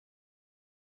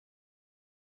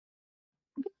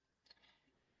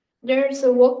There's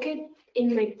a Wocket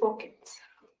in my pocket.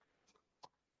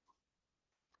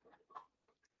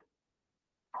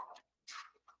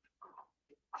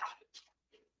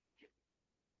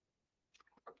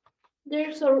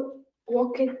 There's a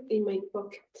Wocket in my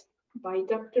pocket by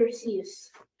Dr. Seuss.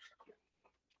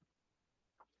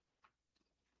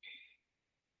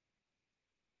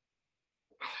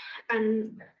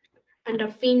 And and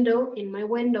a window in my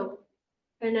window,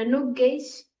 and a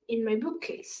bookcase in my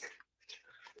bookcase.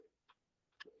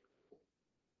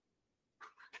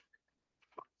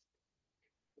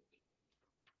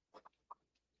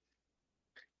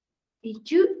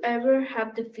 Did you ever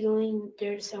have the feeling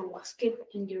there's a basket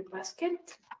in your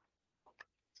basket?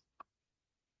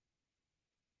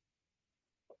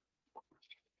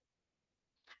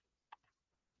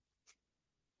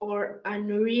 Or an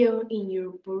Oreo in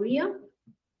your burrito?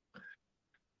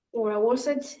 Or a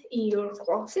wasset in your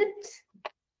closet?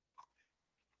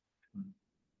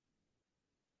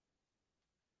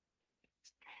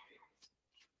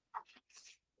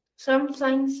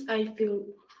 Sometimes I feel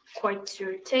quite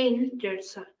certain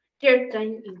there's a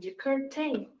curtain in the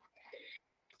curtain.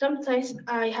 Sometimes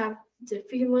I have the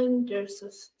feeling there's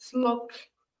a slug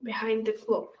behind the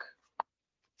clock.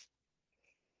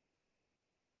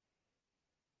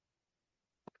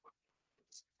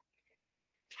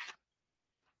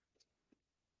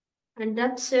 And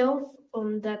that shelf,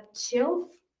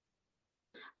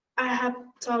 I have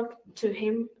talked to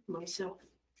him myself.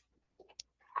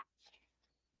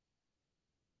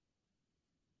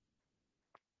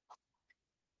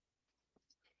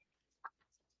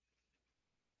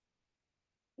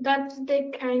 That's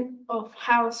the kind of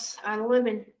house I live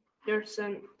in. There's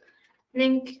an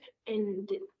ink in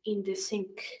the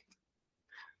sink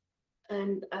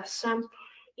and a stamp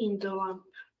in the lamp.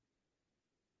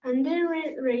 And they're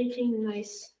rating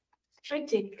nice, I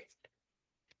think.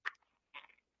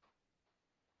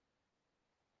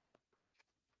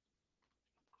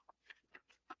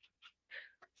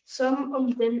 Some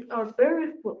of them are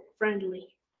very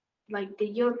friendly, like the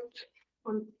yacht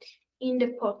on, in the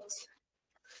pot.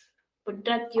 But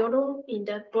that yodel in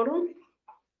that bottle,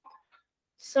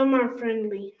 some are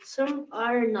friendly, some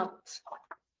are not.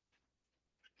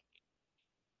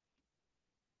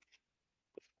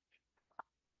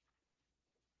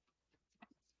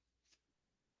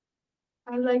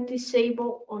 I like the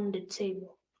sable on the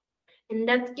table, and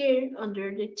that gear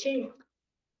under the chair.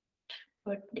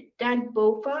 But that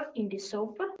bofa in the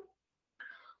sofa?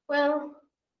 Well,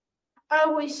 I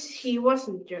wish he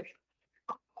wasn't there.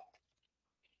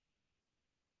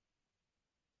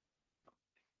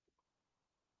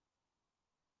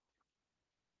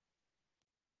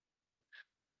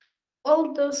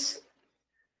 All those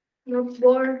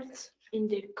noteboards in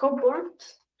the cupboard,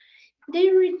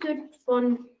 they were good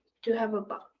fun to have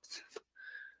about.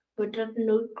 But that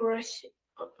note brush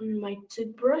on my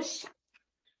toothbrush,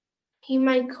 he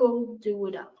might could do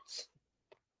without.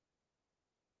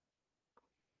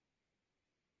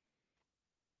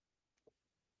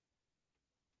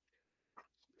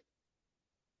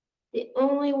 The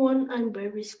only one I'm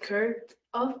very scared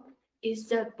of is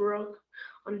that rug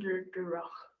under the rug.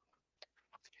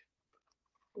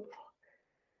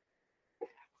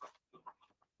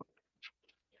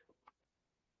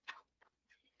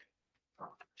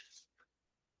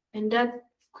 And that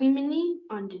chimney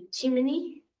on the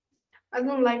chimney, I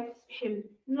don't like him,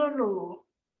 not at all.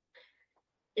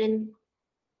 And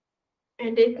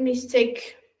and it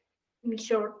mistake me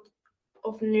short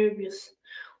of nervous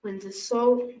when the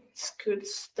soul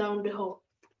scoots down the hall.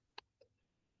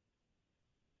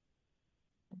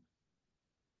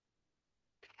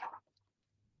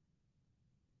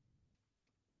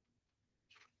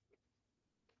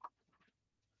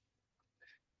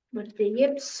 But the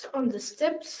yips on the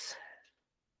steps,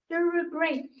 they were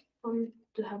great fun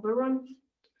to have a run.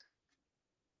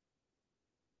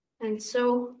 And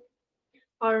so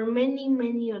are many,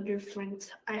 many other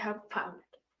friends I have found,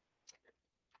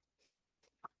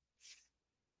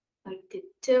 like the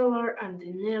Taylor and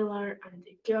the Naylor and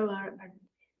the Geller and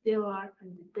the Diller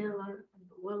and the Beller and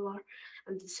the Weller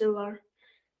and the Seller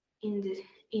in the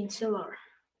in cellar.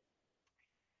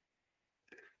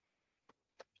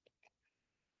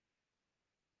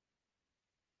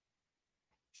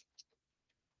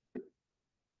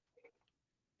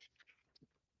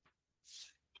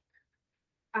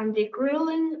 And the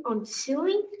grilling on the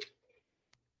ceiling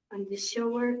and the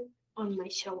shower on my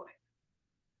shower.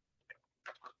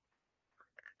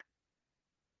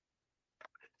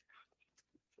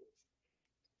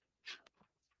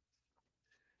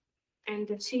 And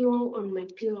the pillow on my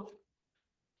pillow.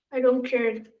 I don't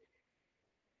care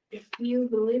if you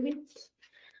believe it,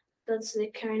 That's the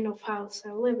kind of house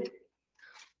I live in.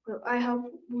 Well, I hope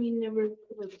we never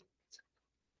live